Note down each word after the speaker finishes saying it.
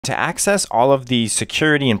To access all of the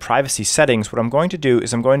security and privacy settings, what I'm going to do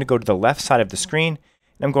is I'm going to go to the left side of the screen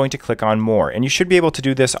and I'm going to click on More. And you should be able to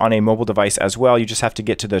do this on a mobile device as well. You just have to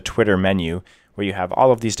get to the Twitter menu where you have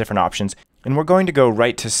all of these different options. And we're going to go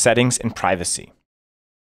right to Settings and Privacy.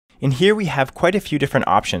 In here we have quite a few different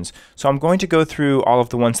options. So I'm going to go through all of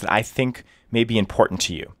the ones that I think may be important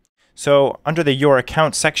to you. So under the Your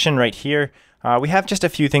Account section right here, we have just a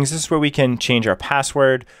few things. This is where we can change our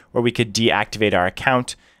password, or we could deactivate our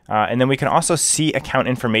account. And then we can also see account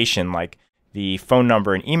information like the phone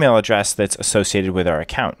number and email address that's associated with our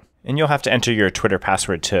account. And you'll have to enter your Twitter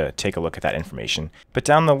password to take a look at that information. But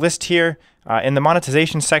down the list here, in the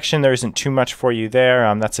monetization section, there isn't too much for you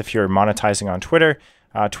there. That's if you're monetizing on Twitter.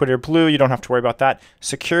 Twitter Blue, you don't have to worry about that.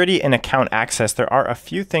 Security and account access, there are a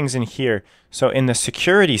few things in here. So in the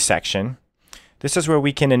security section, this is where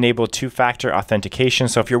we can enable two-factor authentication.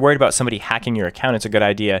 So if you're worried about somebody hacking your account, it's a good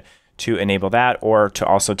idea to enable that, or to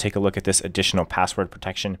also take a look at this additional password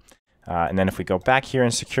protection. And then if we go back here in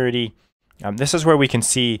security, this is where we can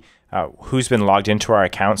see who's been logged into our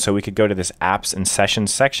account. So we could go to this apps and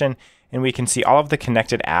sessions section and we can see all of the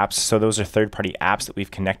connected apps. So those are third-party apps that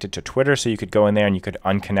we've connected to Twitter. So you could go in there and you could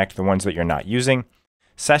unconnect the ones that you're not using.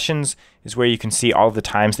 Sessions is where you can see all of the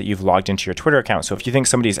times that you've logged into your Twitter account. So if you think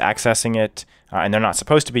somebody's accessing it and they're not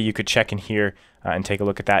supposed to be, you could check in here and take a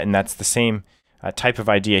look at that. And that's the same type of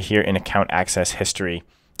idea here in account access history,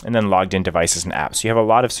 and then logged in devices and apps. So you have a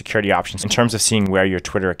lot of security options in terms of seeing where your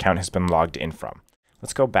Twitter account has been logged in from.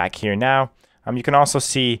 Let's go back here now. You can also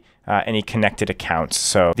see any connected accounts.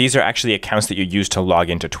 So these are actually accounts that you use to log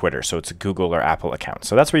into Twitter. So it's a Google or Apple account.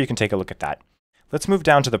 So that's where you can take a look at that. Let's move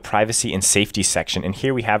down to the privacy and safety section. And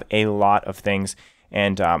here we have a lot of things.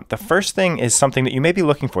 And the first thing is something that you may be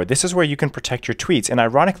looking for. This is where you can protect your tweets. And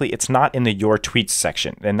ironically, it's not in the Your Tweets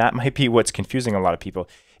section. And that might be what's confusing a lot of people.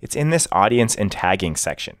 It's in this audience and tagging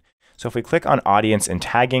section. So if we click on audience and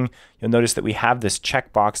tagging, you'll notice that we have this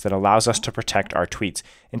checkbox that allows us to protect our tweets.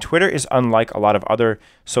 And Twitter is unlike a lot of other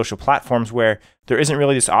social platforms where there isn't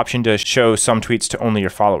really this option to show some tweets to only your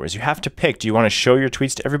followers. You have to pick, do you want to show your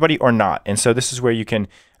tweets to everybody or not? And so this is where you can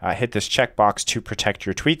hit this checkbox to protect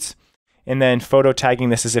your tweets. And then photo tagging,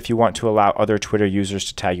 this is if you want to allow other Twitter users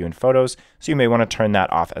to tag you in photos. So you may want to turn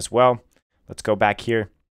that off as well. Let's go back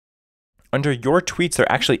here. Under your tweets,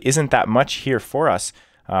 there actually isn't that much here for us,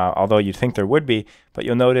 although you'd think there would be. But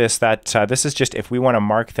you'll notice that this is just if we want to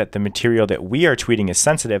mark that the material that we are tweeting is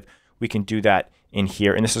sensitive, we can do that in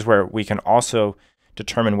here. And this is where we can also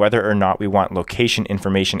determine whether or not we want location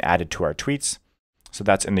information added to our tweets. So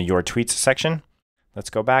that's in the Your Tweets section. Let's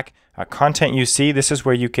go back. Content you see, this is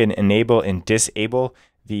where you can enable and disable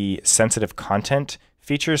the sensitive content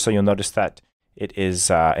feature. So you'll notice that it is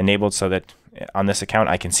enabled so that on this account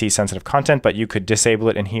I can see sensitive content, but you could disable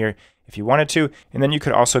it in here if you wanted to. And then you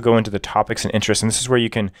could also go into the topics and interests. And this is where you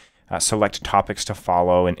can select topics to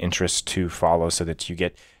follow and interests to follow so that you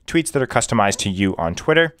get tweets that are customized to you on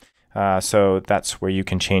Twitter. So that's where you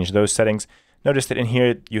can change those settings. Notice that in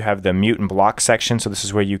here you have the mute and block section. So this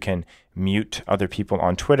is where you can mute other people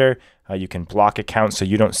on Twitter. You can block accounts so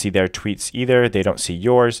you don't see their tweets either. They don't see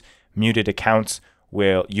yours. Muted accounts,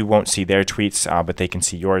 you won't see their tweets, but they can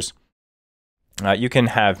see yours. You can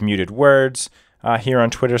have muted words here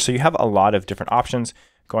on Twitter. So you have a lot of different options.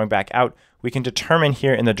 Going back out, we can determine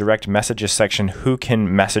here in the direct messages section who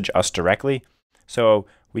can message us directly. So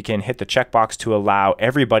we can hit the checkbox to allow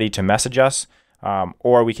everybody to message us.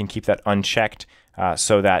 Or we can keep that unchecked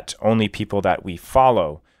so that only people that we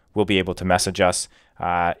follow will be able to message us.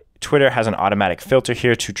 Twitter has an automatic filter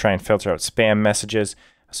here to try and filter out spam messages.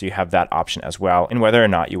 So you have that option as well, and whether or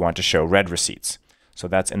not you want to show read receipts. So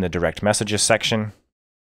that's in the direct messages section.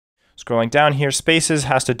 Scrolling down here, Spaces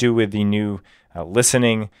has to do with the new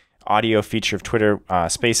listening audio feature of Twitter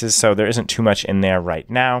Spaces. So there isn't too much in there right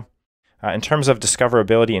now. In terms of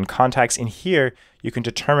discoverability and contacts, in here, you can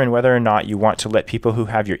determine whether or not you want to let people who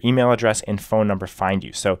have your email address and phone number find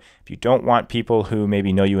you. So if you don't want people who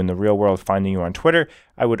maybe know you in the real world finding you on Twitter,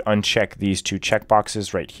 I would uncheck these two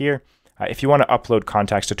checkboxes right here. If you want to upload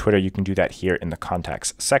contacts to Twitter, you can do that here in the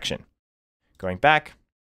contacts section. Going back,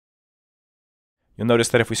 you'll notice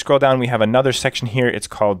that if we scroll down, we have another section here. It's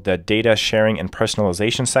called the data sharing and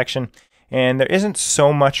personalization section. And there isn't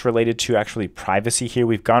so much related to actually privacy here.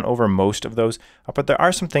 We've gone over most of those, but there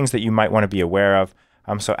are some things that you might want to be aware of.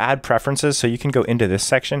 So add preferences. So you can go into this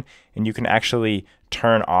section and you can actually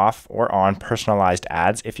turn off or on personalized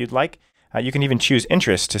ads if you'd like. You can even choose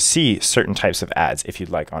interests to see certain types of ads if you'd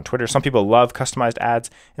like on Twitter. Some people love customized ads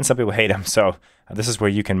and some people hate them. So this is where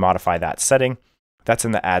you can modify that setting. That's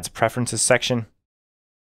in the ads preferences section.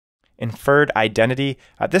 Inferred identity.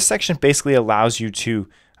 This section basically allows you to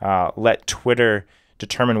let Twitter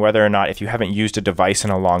determine whether or not, if you haven't used a device in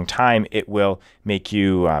a long time, it will make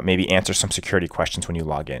you maybe answer some security questions when you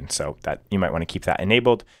log in. So that you might want to keep that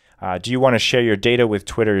enabled. Do you want to share your data with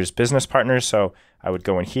Twitter's business partners? So I would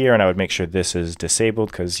go in here and I would make sure this is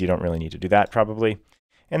disabled because you don't really need to do that probably.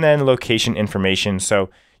 And then location information. So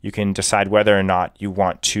you can decide whether or not you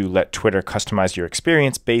want to let Twitter customize your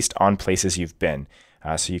experience based on places you've been.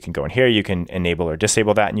 So you can go in here, you can enable or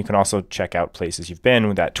disable that, and you can also check out places you've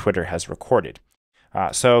been that Twitter has recorded.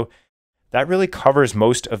 So that really covers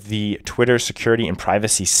most of the Twitter security and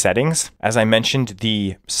privacy settings. As I mentioned,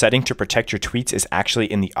 the setting to protect your tweets is actually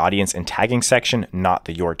in the audience and tagging section, not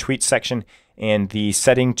the your tweets section. And the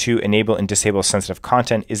setting to enable and disable sensitive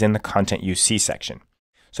content is in the content you see section.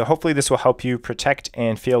 So hopefully this will help you protect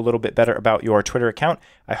and feel a little bit better about your Twitter account.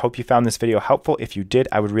 I hope you found this video helpful. If you did,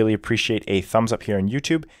 I would really appreciate a thumbs up here on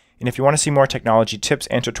YouTube. And if you want to see more technology tips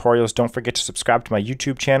and tutorials, don't forget to subscribe to my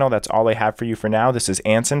YouTube channel. That's all I have for you for now. This is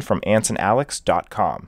Anson from AnsonAlex.com.